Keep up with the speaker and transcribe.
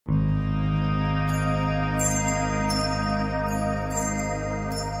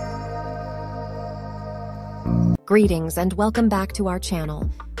Greetings and welcome back to our channel,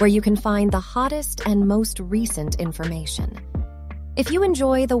 where you can find the hottest and most recent information. If you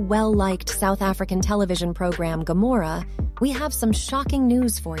enjoy the well-liked South African television program Gomora, we have some shocking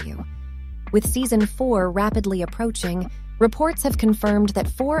news for you. With Season 4 rapidly approaching, reports have confirmed that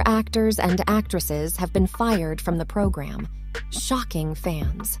 4 actors and actresses have been fired from the program, shocking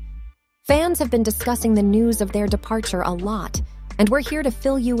fans. Fans have been discussing the news of their departure a lot, and we're here to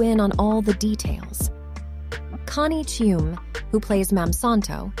fill you in on all the details. Connie Chiume, who plays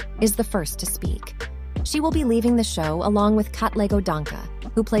MamSonto, is the first to speak. She will be leaving the show along with Katlego Danke,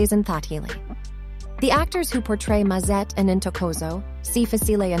 who plays Nthathile. The actors who portray Mazet and Ntokozo,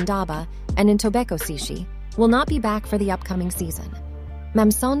 Siphesihle Ndaba, and Ntobeko Sishi will not be back for the upcoming season.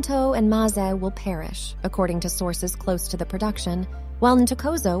 MamSonto and Mazet will perish, according to sources close to the production, while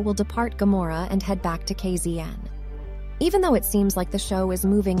Ntokozo will depart Gomora and head back to KZN. Even though it seems like the show is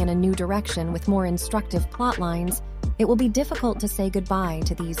moving in a new direction with more instructive plot lines, it will be difficult to say goodbye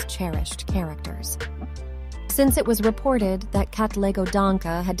to these cherished characters. Since it was reported that Katlego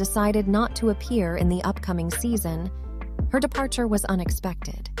Danke had decided not to appear in the upcoming season, her departure was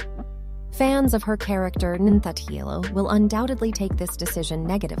unexpected. Fans of her character Nthathile will undoubtedly take this decision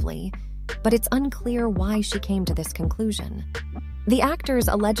negatively, but it's unclear why she came to this conclusion. The actors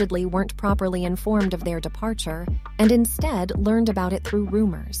allegedly weren't properly informed of their departure and instead learned about it through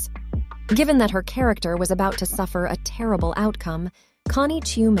rumors. Given that her character was about to suffer a terrible outcome, Connie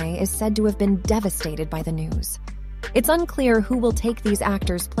Chiume is said to have been devastated by the news. It's unclear who will take these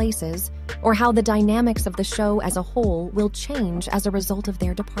actors' places or how the dynamics of the show as a whole will change as a result of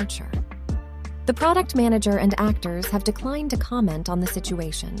their departure. The product manager and actors have declined to comment on the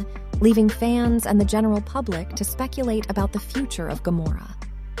situation, leaving fans and the general public to speculate about the future of Gomora.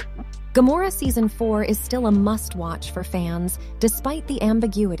 Gomora Season 4 is still a must-watch for fans, despite the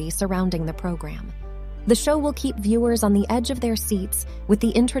ambiguity surrounding the program. The show will keep viewers on the edge of their seats with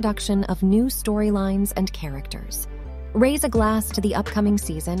the introduction of new storylines and characters. Raise a glass to the upcoming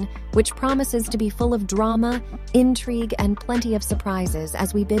season, which promises to be full of drama, intrigue, and plenty of surprises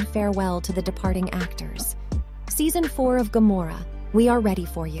as we bid farewell to the departing actors. Season 4 of Gomora, we are ready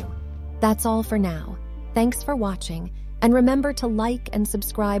for you. That's all for now. Thanks for watching, and remember to like and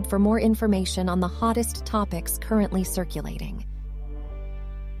subscribe for more information on the hottest topics currently circulating.